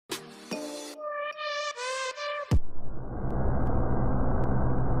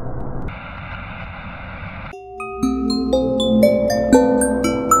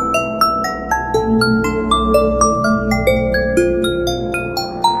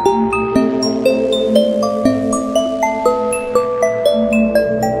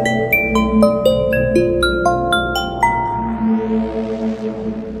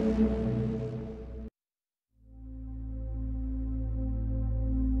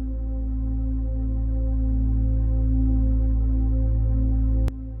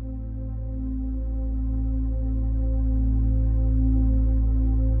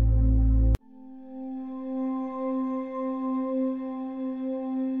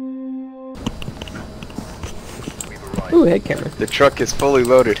Ooh, head camera. The truck is fully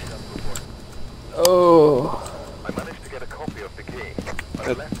loaded. Oh. I managed to get a copy of the key.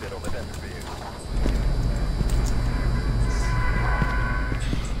 I left it on the desk for you.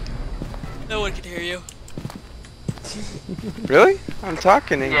 No one can hear you. Really? I'm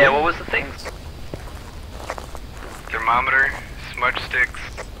talking. Yeah, what was the thing? Thermometer, smudge sticks.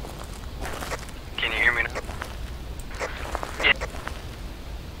 Can you hear me now? Yeah.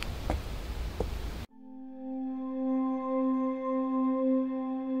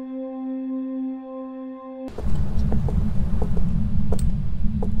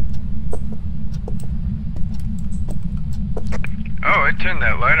 Oh, it turned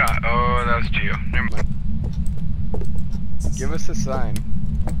that light on. Oh, that was Geo. Never mind. Give us a sign.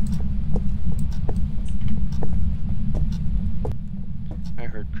 I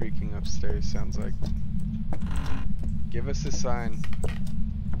heard creaking upstairs, sounds like. Give us a sign.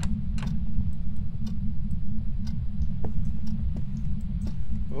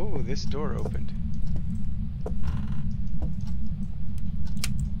 Oh, this door opened.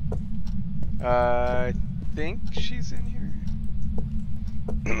 I think she's in here.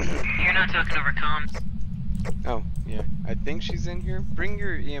 You're not talking over comms. Oh, yeah. I think she's in here. Bring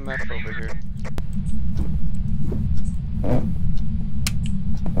your EMF over here.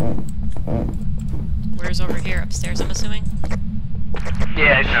 Where's over here? Upstairs, I'm assuming?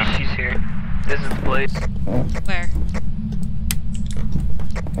 Yeah, she's here. This is the place. Where?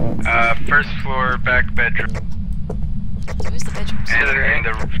 First floor, back bedroom. Where's the bedroom? And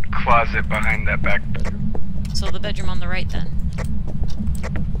the closet behind that back bedroom. So the bedroom on the right then?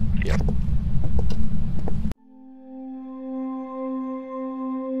 Yeah.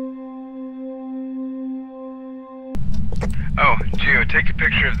 Oh, Gio, take a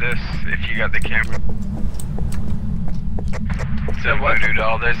picture of this if you got the camera. So what?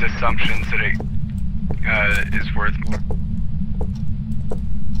 Doll, there's assumptions that it is worth more.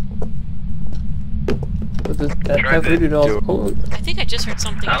 But that voodoo doll's cold. I think I just heard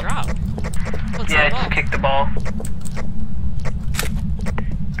something drop. What's Yeah, I that just kicked the ball.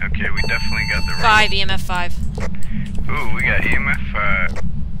 Okay, we definitely got the 5, EMF 5. Ooh, we got EMF 5.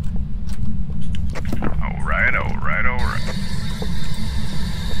 Alright, alright, alright.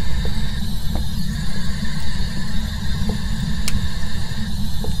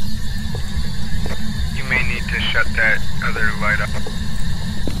 You may need to shut that other light off.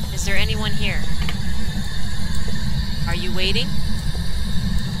 Is there anyone here? Are you waiting?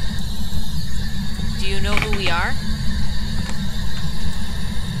 Do you know who we are?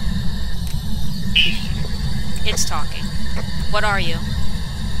 It's talking. What are you?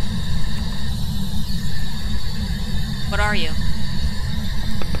 What are you?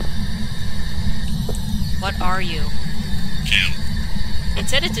 What are you? Jim. It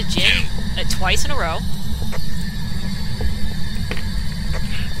said it's a Jim twice in a row.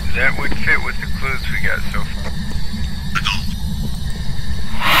 That would fit with the clues we got so far.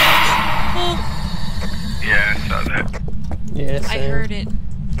 Oh, Yeah, I saw that. Yeah, I heard it.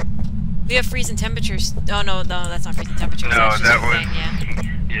 We have freezing temperatures. Oh no, that's not freezing temperatures. No, that's just that a was... thing,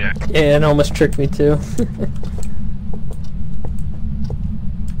 yeah. Yeah. Yeah, it almost tricked me too.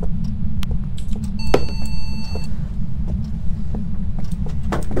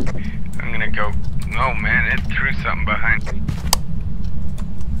 I'm gonna go... Oh man, it threw something behind me.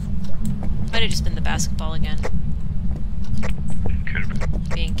 Might have just been the basketball again. Could've been.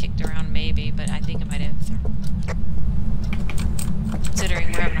 Being kicked around maybe, but I think it might have thrown.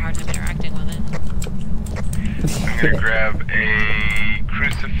 Considering we're having a hard time interacting with it. I'm gonna grab a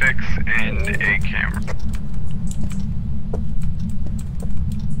crucifix and a camera.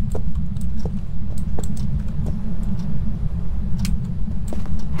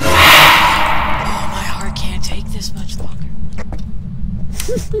 Oh, my heart can't take this much longer.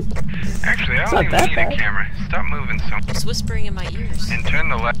 Actually, I It's don't not even that need bad. a camera. Stop moving so much. It's whispering in my ears. And turn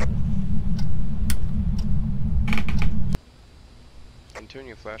the light. And turn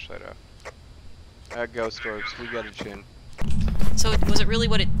your flashlight off. Ghost orbs, we got a chin. So was it really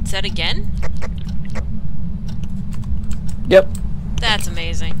what it said again? Yep. That's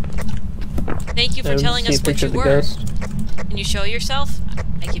amazing. Thank you for telling us what you were. Ghost. Can you show yourself?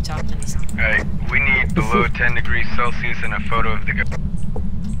 I keep talking in this. Alright, we need below 10 degrees Celsius and a photo of the ghost.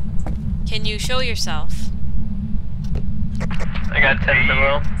 Can you show yourself? I got 10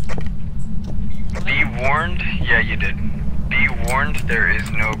 below. Be warned, yeah you did. Be warned, there is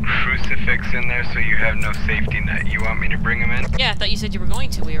no crucifix in there, so you have no safety net. You want me to bring him in? Yeah, I thought you said you were going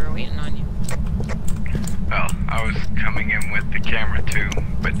to. We were waiting on you. Well, I was coming in with the camera too,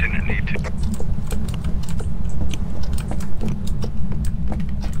 but didn't need to.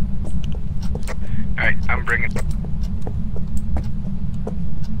 Alright, I'm bringing...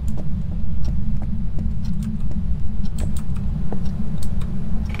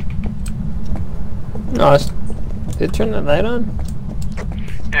 Oh, did it turn the light on?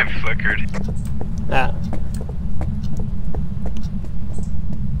 It flickered. Ah.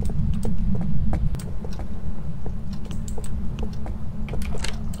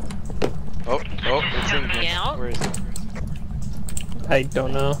 Oh, it's in here. Yeah. Where is it? I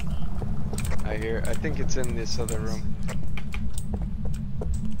don't know. I think it's in this other room.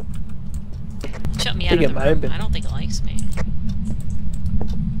 Shut me I out think of it the might have room. been. I don't think it likes me.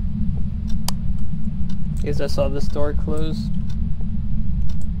 Because I saw this door closed.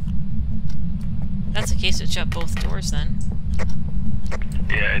 That's the case, it shut both doors then.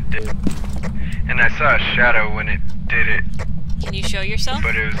 Yeah, it did. And I saw a shadow when it did it, Can you show yourself?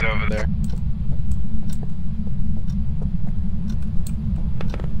 but it was over there.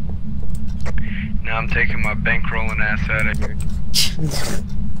 Now I'm taking my bankrolling ass out of here.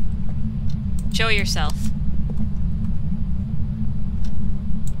 Show yourself.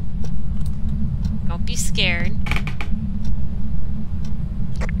 Don't be scared.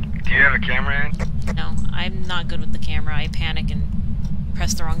 Do you have a camera in? No, I'm not good with the camera. I panic and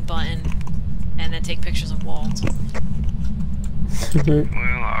press the wrong button and then take pictures of walls.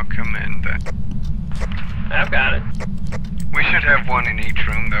 Well, I'll come in then. I've got it. We should have one in each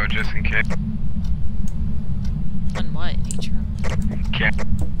room though, just in case. On what in each room?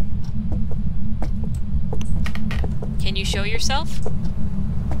 Can you show yourself?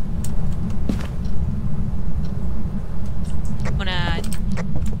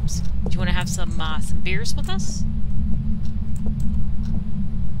 Do you wanna have some beers with us?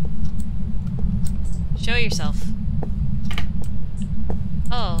 Show yourself.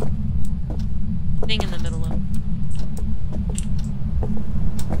 Oh. Thing in the middle of.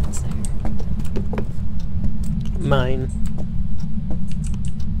 What's there? Mine.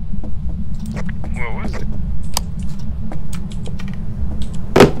 What was it?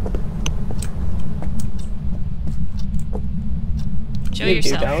 Show You do,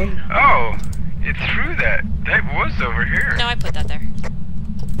 yourself. Dallin? Oh, it threw that. That was over here. No, I put that there.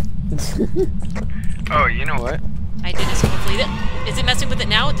 Oh, you know what? I did it so hopefully that. Is it messing with it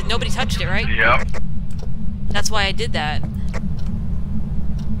now? Nobody touched it, right? Yep. That's why I did that.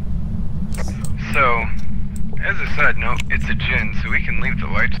 So, as a side note, it's a gin, so we can leave the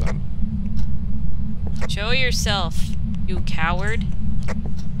lights on. Show yourself, you coward.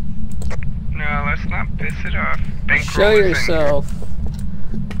 No, let's not piss it off. Bankroll Show is in yourself.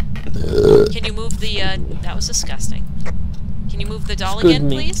 Can you move the, that was disgusting. Can you move the doll Excuse again,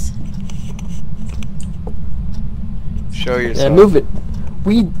 me. please? Show Yeah, yourself. move it.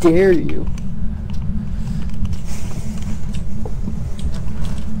 We dare you.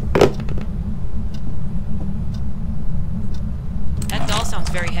 That doll sounds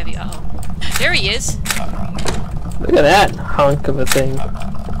very heavy. Uh-oh. There he is! Look at that hunk of a thing.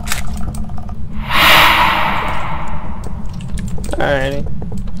 Alrighty.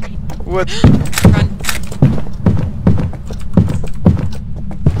 What? Run.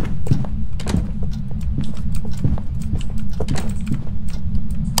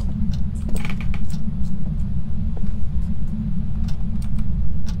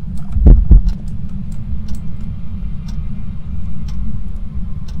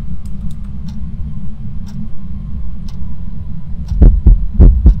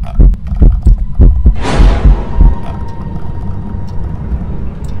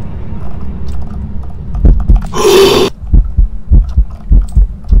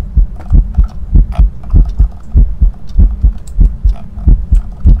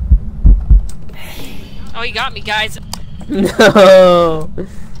 Oh, he got me, guys. No!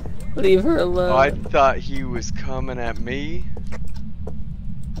 Leave her alone. Oh, I thought he was coming at me.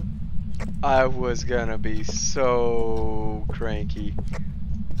 I was gonna be so cranky.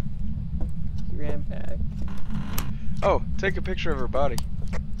 He ran back. Oh, take a picture of her body.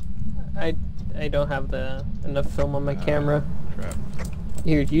 I don't have enough film on my camera. Crap.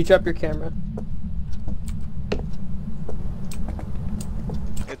 Here, you drop your camera.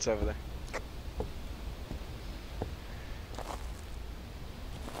 It's over there.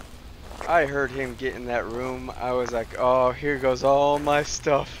 I heard him get in that room. I was like, oh, here goes all my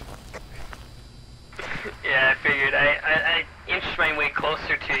stuff. Yeah, I figured. I inched my way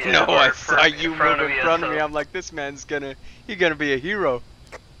closer to you. No, or I saw you move in you, front of so- me. I'm like, this man's gonna be a hero.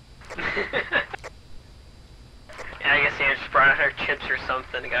 Yeah, I guess he just brought out her chips or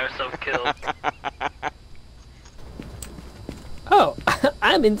something and got herself killed. Oh,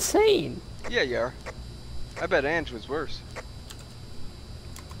 I'm insane. Yeah, you are. I bet Ange was worse.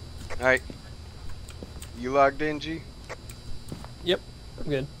 Alright. You logged in, G? Yep, I'm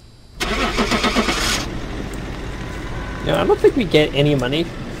good. No, I don't think we get any money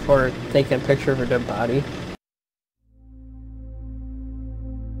before taking a picture of her dead body.